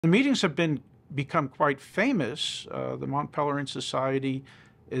The meetings have become quite famous. The Mont Pelerin Society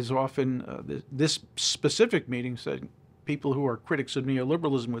is often, this specific meeting said, people who are critics of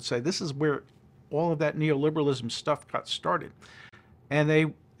neoliberalism would say this is where all of that neoliberalism stuff got started.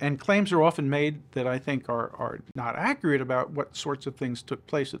 And claims are often made that I think are not accurate about what sorts of things took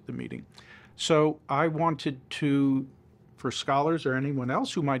place at the meeting. So I wanted to, for scholars or anyone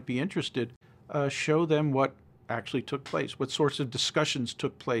else who might be interested, show them what actually took place, what sorts of discussions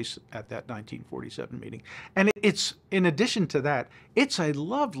took place at that 1947 meeting. And it's, in addition to that, it's a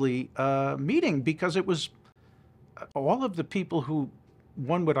lovely meeting because it was all of the people who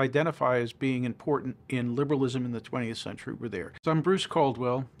one would identify as being important in liberalism in the 20th century were there. So I'm Bruce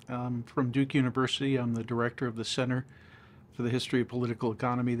Caldwell from Duke University. I'm the director of the Center for the History of Political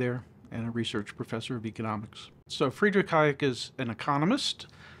Economy there and a research professor of economics. So Friedrich Hayek is an economist.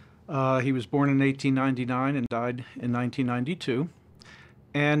 He was born in 1899 and died in 1992.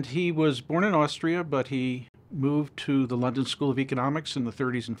 And he was born in Austria, but he moved to the London School of Economics in the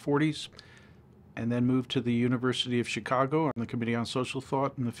 30s and 40s, and then moved to the University of Chicago on the Committee on Social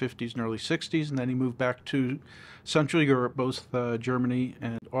Thought in the 50s and early 60s, and then he moved back to Central Europe, both Germany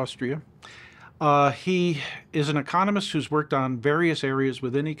and Austria. He is an economist who's worked on various areas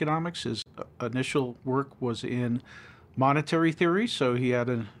within economics. His initial work was in monetary theory, so he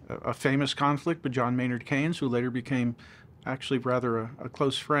had a famous conflict with John Maynard Keynes, who later became actually rather a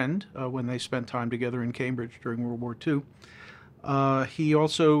close friend when they spent time together in Cambridge during World War II. He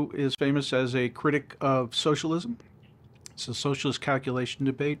also is famous as a critic of socialism. It's a socialist calculation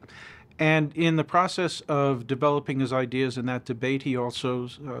debate. And in the process of developing his ideas in that debate, he also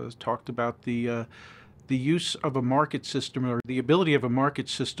talked about the use of a market system, or the ability of a market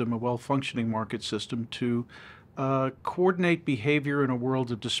system, a well-functioning market system, to coordinate behavior in a world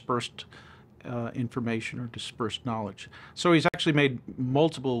of dispersed information or dispersed knowledge. So he's actually made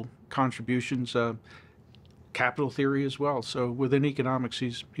multiple contributions. Capital theory as well. So within economics,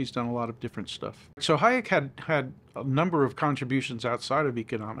 he's done a lot of different stuff. So Hayek had a number of contributions outside of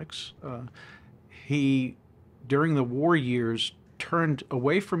economics. He, during the war years, turned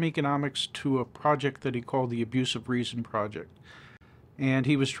away from economics to a project that he called the Abuse of Reason Project. And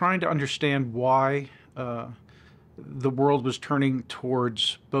he was trying to understand why the world was turning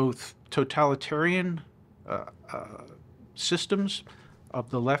towards both totalitarian systems of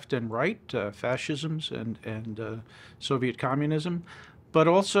the left and right, fascisms and Soviet communism, but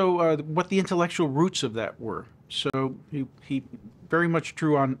also what the intellectual roots of that were. So he very much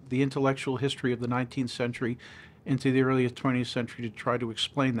drew on the intellectual history of the 19th century into the early 20th century to try to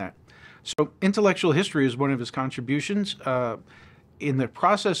explain that. So intellectual history is one of his contributions. In the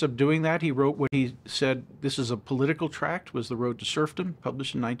process of doing that, he wrote what he said, this is a political tract, was The Road to Serfdom,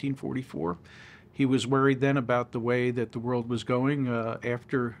 published in 1944. He was worried then about the way that the world was going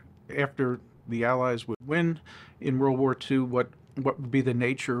after the Allies would win in World War II, what would be the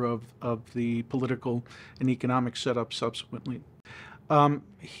nature of the political and economic setup subsequently.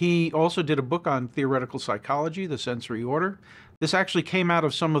 He also did a book on theoretical psychology, The Sensory Order. This actually came out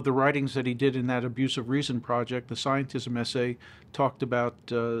of some of the writings that he did in that Abuse of Reason project. The Scientism essay talked about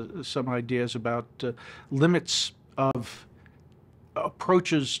some ideas about limits of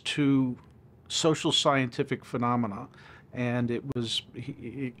approaches to social scientific phenomena, and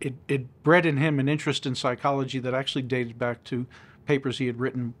it bred in him an interest in psychology that actually dated back to papers he had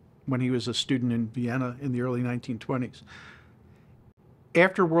written when he was a student in Vienna in the early 1920s.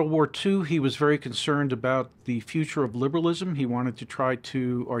 After World War II, he was very concerned about the future of liberalism. He wanted to try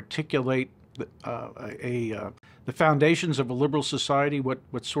to articulate the foundations of a liberal society,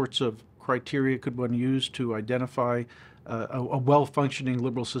 what sorts of criteria could one use to identify a well-functioning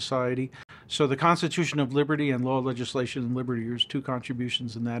liberal society. So the Constitution of Liberty and Law, Legislation, and Liberty are his two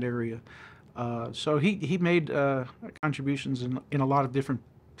contributions in that area. So he made contributions in a lot of different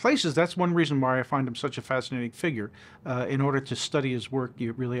places. That's one reason why I find him such a fascinating figure. In order to study his work,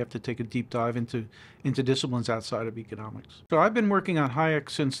 you really have to take a deep dive into disciplines outside of economics. So I've been working on Hayek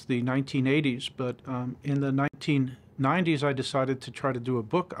since the 1980s, but in the 1990s, I decided to try to do a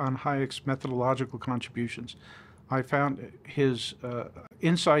book on Hayek's methodological contributions. I found his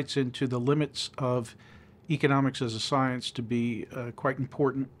insights into the limits of economics as a science to be quite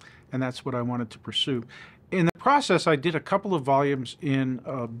important, and that's what I wanted to pursue. In the process, I did a couple of volumes in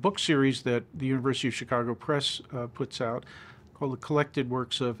a book series that the University of Chicago Press puts out called The Collected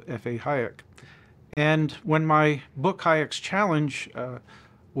Works of F.A. Hayek. And when my book, Hayek's Challenge,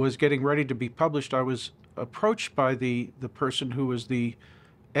 was getting ready to be published, I was approached by the person who was the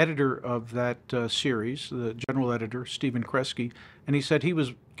editor of that series, the general editor, Stephen Kresge, and he said he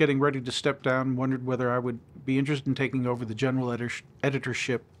was getting ready to step down, wondered whether I would be interested in taking over the general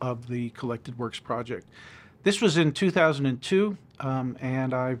editorship of the Collected Works project. This was in 2002,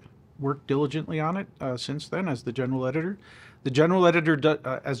 and I've worked diligently on it since then as the general editor.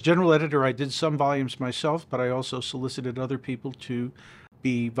 As general editor, I did some volumes myself, but I also solicited other people to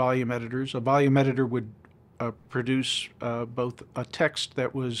be volume editors. A volume editor would produce both a text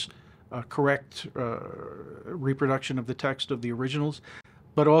that was a correct reproduction of the text of the originals,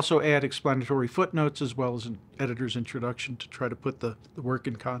 but also add explanatory footnotes as well as an editor's introduction to try to put the work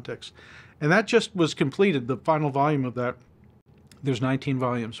in context. And that just was completed. The final volume of that, there's 19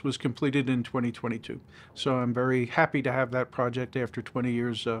 volumes, was completed in 2022. So I'm very happy to have that project after 20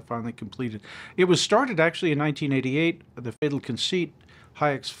 years finally completed. It was started actually in 1988. The Fatal Conceit,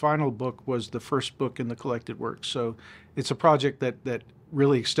 Hayek's final book, was the first book in the Collected Works. So it's a project that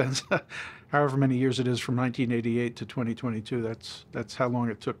really extends however many years it is from 1988 to 2022. That's how long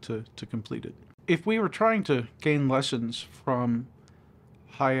it took to complete it. If we were trying to gain lessons from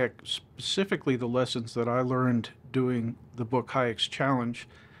Hayek, specifically the lessons that I learned doing the book Hayek's Challenge,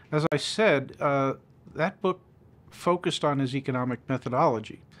 as I said, that book focused on his economic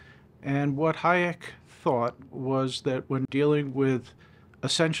methodology. And what Hayek thought was that when dealing with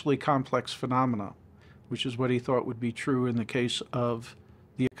essentially complex phenomena, which is what he thought would be true in the case of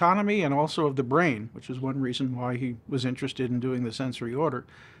the economy and also of the brain, which is one reason why he was interested in doing the sensory order,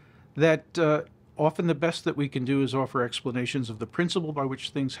 that often the best that we can do is offer explanations of the principle by which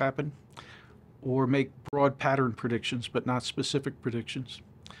things happen, or make broad pattern predictions, but not specific predictions.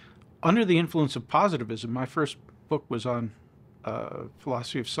 Under the influence of positivism, my first book was on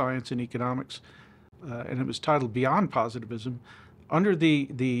philosophy of science and economics, and it was titled Beyond Positivism. Under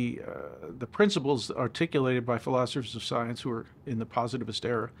the principles articulated by philosophers of science who are in the positivist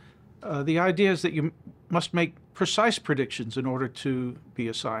era, the idea is that you must make precise predictions in order to be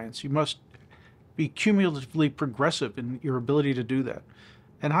a science. You must be cumulatively progressive in your ability to do that.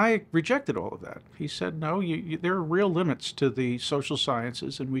 And Hayek rejected all of that. He said, no, there are real limits to the social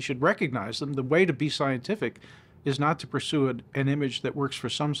sciences, and we should recognize them. The way to be scientific is not to pursue an image that works for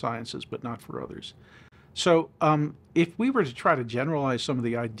some sciences, but not for others. So if we were to try to generalize some of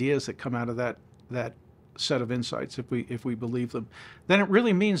the ideas that come out of that set of insights, if we believe them, then it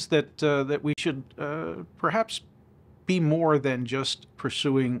really means that that we should perhaps be more than just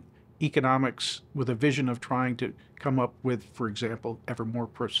pursuing economics with a vision of trying to come up with, for example, ever more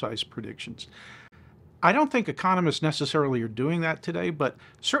precise predictions. I don't think economists necessarily are doing that today, but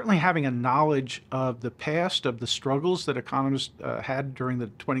certainly having a knowledge of the past, of the struggles that economists had during the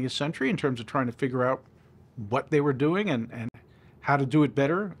 20th century in terms of trying to figure out what they were doing and how to do it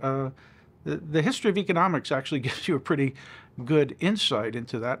better. The history of economics actually gives you a pretty good insight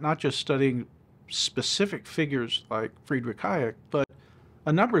into that, not just studying specific figures like Friedrich Hayek, but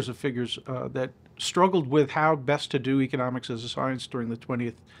a number of figures that struggled with how best to do economics as a science during the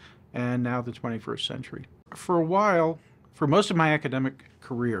 20th and now the 21st century. For a while, for most of my academic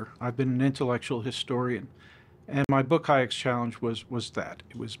career, I've been an intellectual historian, and my book Hayek's Challenge was that.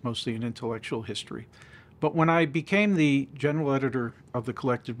 It was mostly an intellectual history. But when I became the general editor of the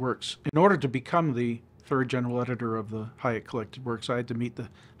Collected Works, in order to become the third general editor of the Hayek Collected Works, I had to meet the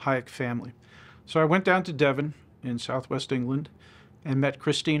Hayek family. So I went down to Devon in southwest England and met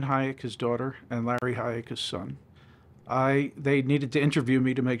Christine Hayek, his daughter, and Larry Hayek, his son. They needed to interview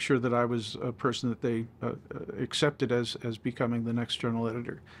me to make sure that I was a person that they accepted as becoming the next general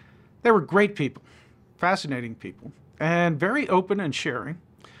editor. They were great people, fascinating people, and very open and sharing.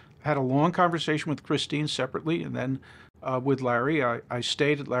 I had a long conversation with Christine separately, and then with Larry. I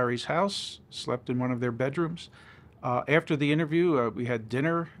stayed at Larry's house, slept in one of their bedrooms. After the interview, we had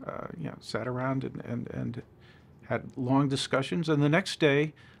dinner, sat around and had long discussions. And the next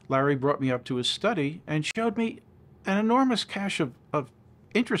day, Larry brought me up to his study and showed me an enormous cache of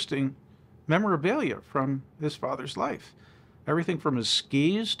interesting memorabilia from his father's life. Everything from his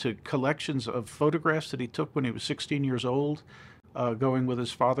skis to collections of photographs that he took when he was 16 years old, going with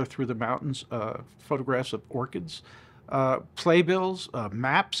his father through the mountains, photographs of orchids, playbills,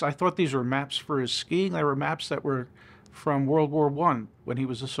 maps. I thought these were maps for his skiing. They were maps that were from World War I when he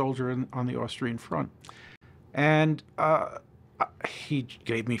was a soldier on the Austrian front. And he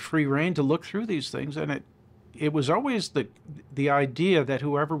gave me free rein to look through these things, and it was always the idea that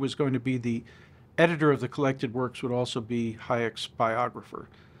whoever was going to be the editor of the Collected Works would also be Hayek's biographer.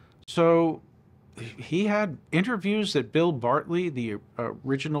 So he had interviews that Bill Bartley, the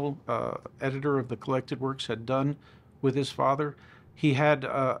original editor of the Collected Works, had done with his father. He had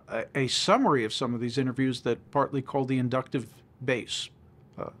a summary of some of these interviews that Bartley called the inductive base.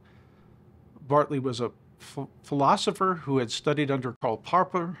 Bartley was a philosopher who had studied under Karl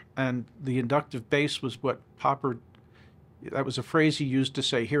Popper, and the inductive base was what Popper, that was a phrase he used to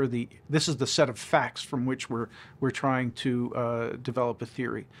say, this is the set of facts from which we're trying to develop a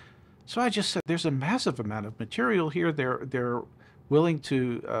theory. So I just said, there's a massive amount of material here. They're willing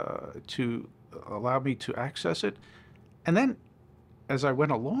to allow me to access it. And then as I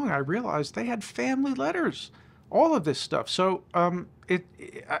went along, I realized they had family letters, all of this stuff. So I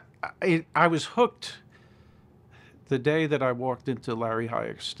was hooked the day that I walked into Larry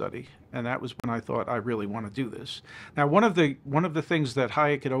Hayek's study, and that was when I thought, I really want to do this. Now, one of the things that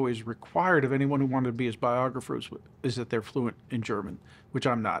Hayek had always required of anyone who wanted to be his biographers is that they're fluent in German, which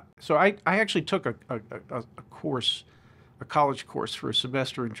I'm not. So I actually took a course, a college course for a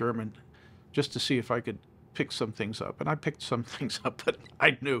semester in German, just to see if I could pick some things up. And I picked some things up, but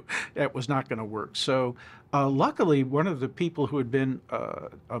I knew it was not going to work. So luckily, one of the people who had been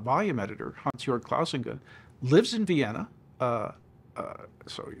a volume editor, Hans-Jörg Klausinger, lives in Vienna.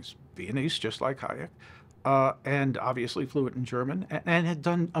 So he's Viennese, just like Hayek, and obviously fluent in German, and had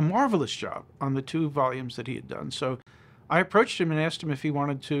done a marvelous job on the 2 volumes that he had done. So I approached him and asked him if he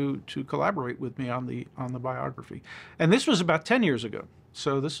wanted to collaborate with me on the biography. And this was about 10 years ago.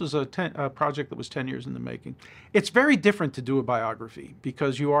 So this was a project that was 10 years in the making. It's very different to do a biography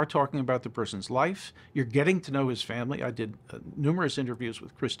because you are talking about the person's life. You're getting to know his family. I did numerous interviews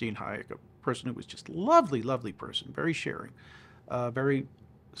with Christine Hayek, a person who was just lovely, lovely person, very sharing, very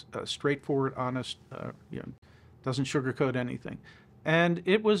straightforward, honest, doesn't sugarcoat anything. And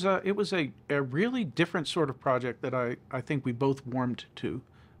it was a really different sort of project that I think we both warmed to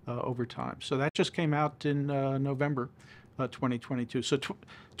over time. So that just came out in November 2022. So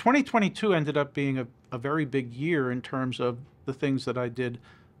 2022 ended up being a very big year in terms of the things that I did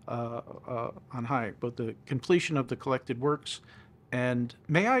on Hayek, both the completion of the collected works, and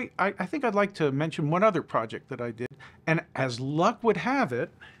I think I'd like to mention one other project that I did. And as luck would have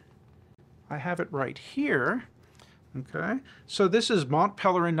it, I have it right here. Okay, so this is Mont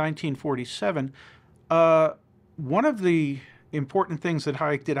Pelerin, 1947. One of the important things that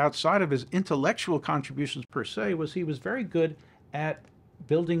Hayek did outside of his intellectual contributions per se was he was very good at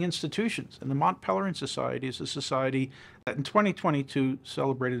building institutions. And the Mont Pelerin Society is a society that in 2022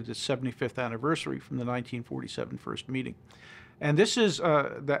 celebrated its 75th anniversary from the 1947 first meeting. And this is,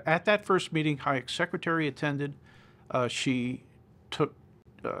 at that first meeting, Hayek's secretary attended. She took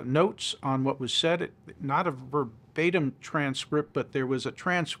notes on what was said, not a verbatim transcript, but there was a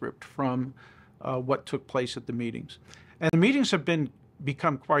transcript from what took place at the meetings. And the meetings have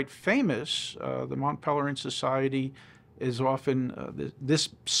become quite famous. The Mont Pelerin Society is often, this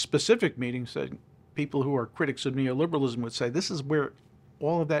specific meeting said, people who are critics of neoliberalism would say, this is where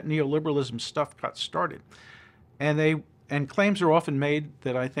all of that neoliberalism stuff got started. And claims are often made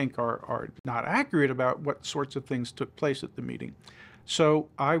that I think are not accurate about what sorts of things took place at the meeting. So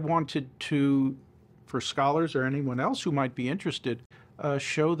I wanted to, for scholars or anyone else who might be interested,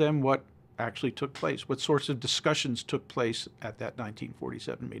 show them what actually took place, what sorts of discussions took place at that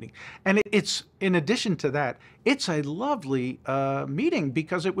 1947 meeting. And it's, in addition to that, it's a lovely meeting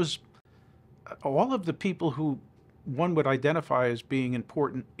because it was all of the people who one would identify as being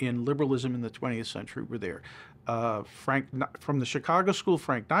important in liberalism in the 20th century were there. From the Chicago School,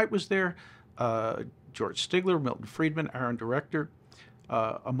 Frank Knight was there, George Stigler, Milton Friedman, Aaron Director.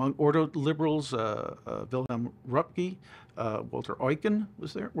 Among Ordo liberals, Wilhelm Rupke, Walter Eucken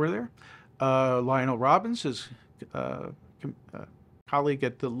were there. Lionel Robbins, his colleague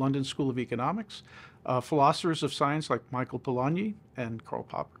at the London School of Economics. Philosophers of science like Michael Polanyi and Karl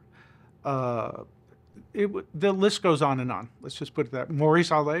Popper. The list goes on and on. Let's just put it that. Maurice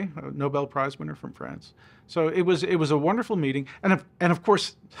Allais, a Nobel Prize winner from France. So it was a wonderful meeting, and of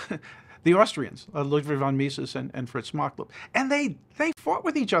course, the Austrians, Ludwig von Mises and Fritz Machlup, and they fought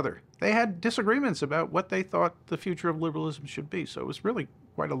with each other. They had disagreements about what they thought the future of liberalism should be. So it was really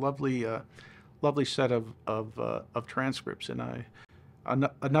quite a lovely set of transcripts. And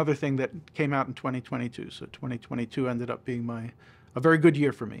another thing that came out in 2022. So 2022 ended up being a very good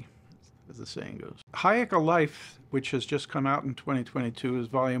year for me, as the saying goes. Hayek: A Life, which has just come out in 2022, is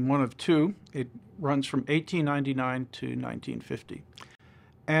volume 1 of 2. It runs from 1899 to 1950.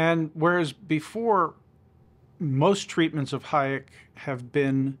 And whereas before, most treatments of Hayek have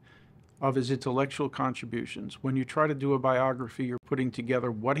been of his intellectual contributions, when you try to do a biography, you're putting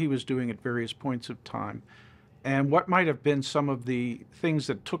together what he was doing at various points of time and what might have been some of the things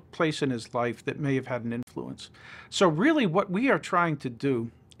that took place in his life that may have had an influence. So really what we are trying to do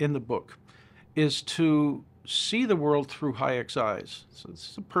in the book is to see the world through Hayek's eyes. So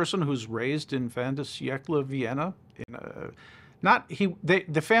this is a person who's raised in Fin de siècle, Vienna, in not he they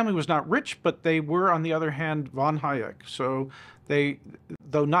the family was not rich, but they were on the other hand von Hayek. So they,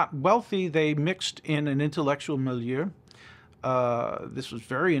 though not wealthy, they mixed in an intellectual milieu. This was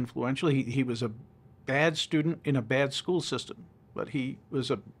very influential. He was a bad student in a bad school system, but he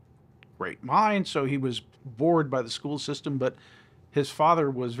was a great mind, so he was bored by the school system. But his father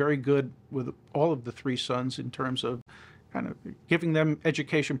was very good with all of the three sons in terms of kind of giving them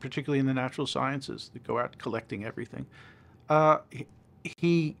education, particularly in the natural sciences, to go out collecting everything.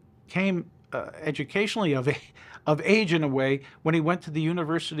 He came educationally of age in a way when he went to the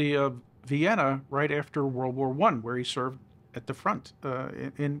University of Vienna right after World War One, where he served at the front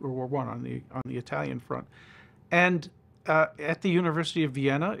in World War One on the Italian front. And at the University of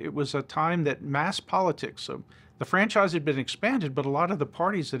Vienna, it was a time that mass politics, so the franchise had been expanded, but a lot of the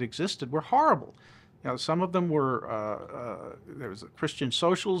parties that existed were horrible. Some of them were, there was the Christian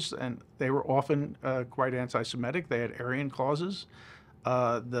socials, and they were often quite anti-Semitic. They had Aryan clauses.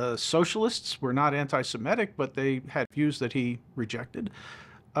 The socialists were not anti-Semitic, but they had views that he rejected.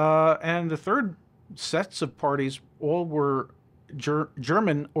 And the third sets of parties all were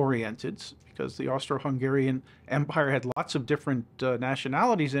German-oriented, because the Austro-Hungarian Empire had lots of different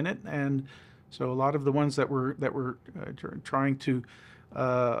nationalities in it, and so a lot of the ones that were trying to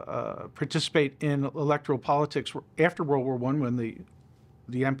participate in electoral politics after World War One, when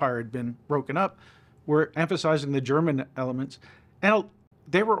the empire had been broken up, were emphasizing the German elements, and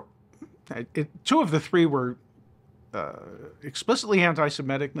they were two of the three were explicitly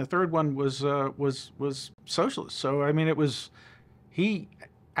anti-Semitic, and the third one was socialist. So I mean, he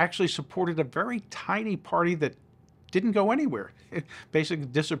actually supported a very tiny party that didn't go anywhere. It basically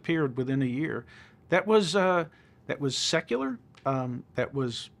disappeared within a year. That was secular. That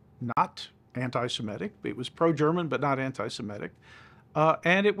was not anti-Semitic. It was pro-German, but not anti-Semitic.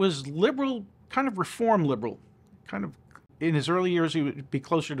 And it was liberal, kind of reform liberal. Kind of in his early years, he would be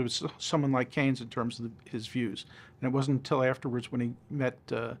closer to someone like Keynes in terms of his views. And it wasn't until afterwards, when he met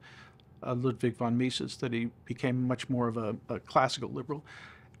Ludwig von Mises, that he became much more of a classical liberal.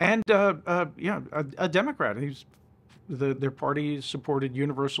 And a Democrat. Their party supported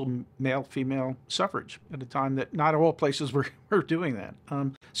universal male-female suffrage at a time that not all places were doing that.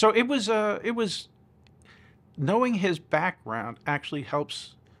 So it was knowing his background actually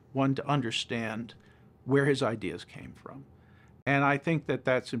helps one to understand where his ideas came from, and I think that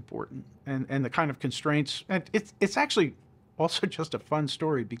that's important. And the kind of constraints. And it's actually also just a fun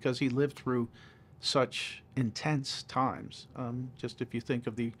story because he lived through such intense times. Just if you think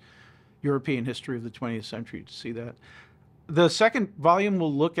of the European history of the 20th century to see that. The second volume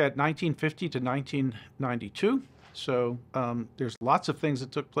will look at 1950 to 1992. So there's lots of things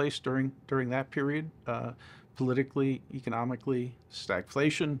that took place during that period, politically, economically,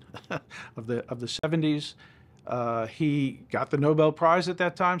 stagflation of the 70s. He got the Nobel Prize at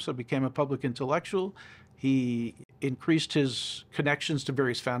that time, so became a public intellectual. He increased his connections to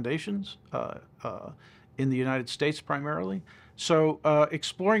various foundations in the United States primarily. So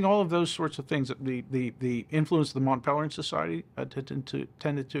exploring all of those sorts of things, the influence of the Mont Pelerin Society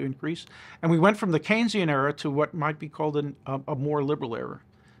tended to increase. And we went from the Keynesian era to what might be called a more liberal era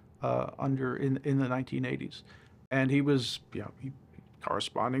in the 1980s. And he was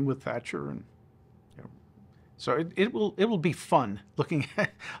corresponding with Thatcher, and so it will be fun looking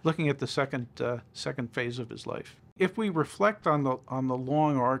at the second phase of his life. If we reflect on the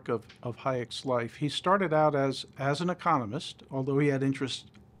long arc of Hayek's life, he started out as an economist, although he had interests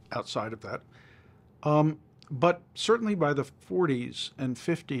outside of that. But certainly by the 40s and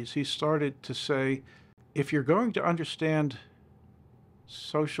 50s, he started to say, if you're going to understand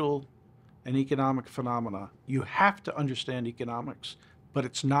social and economic phenomena, you have to understand economics, but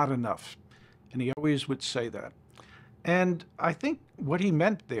it's not enough. And he always would say that. And I think what he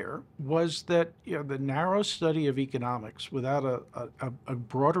meant there was that the narrow study of economics without a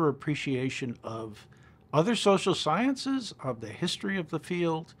broader appreciation of other social sciences, of the history of the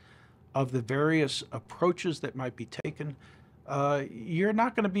field, of the various approaches that might be taken, you're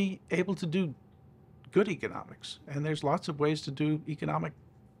not going to be able to do good economics. And there's lots of ways to do economics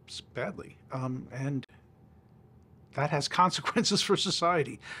badly. And that has consequences for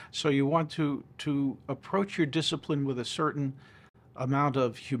society. So you want to approach your discipline with a certain amount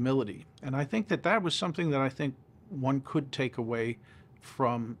of humility. And I think that was something that I think one could take away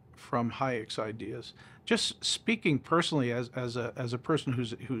from Hayek's ideas. Just speaking personally as a person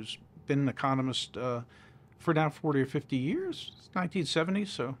who's been an economist for now 40 or 50 years, 1970s,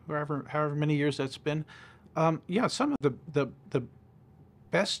 so however many years that's been. Some of the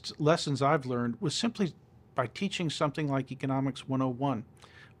best lessons I've learned was simply by teaching something like Economics 101,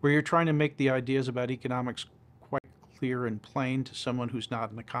 where you're trying to make the ideas about economics quite clear and plain to someone who's not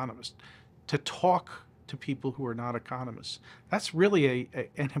an economist, to talk to people who are not economists. That's really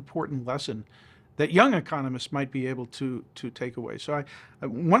an important lesson that young economists might be able to take away. So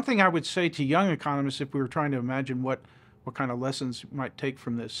one thing I would say to young economists, if we were trying to imagine what kind of lessons you might take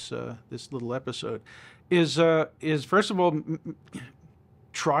from this this little episode, is first of all,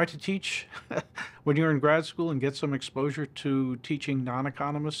 try to teach when you're in grad school and get some exposure to teaching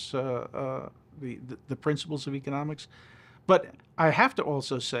non-economists the principles of economics. But I have to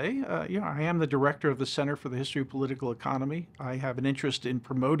also say, I am the director of the Center for the History of Political Economy. I have an interest in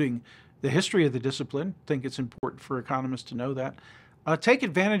promoting the history of the discipline. I think it's important for economists to know that. Take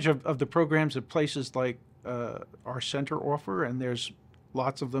advantage of the programs that places like our center offer, and there's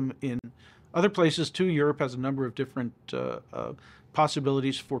lots of them in other places too. Europe has a number of different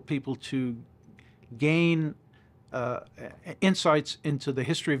possibilities for people to gain insights into the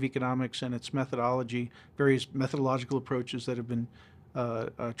history of economics and its methodology, various methodological approaches that have been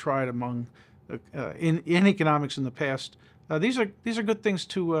tried among in economics in the past. These are good things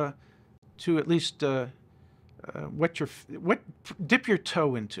to at least dip your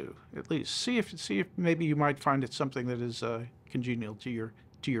toe into, at least see if maybe you might find it something that is congenial to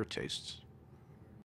your tastes.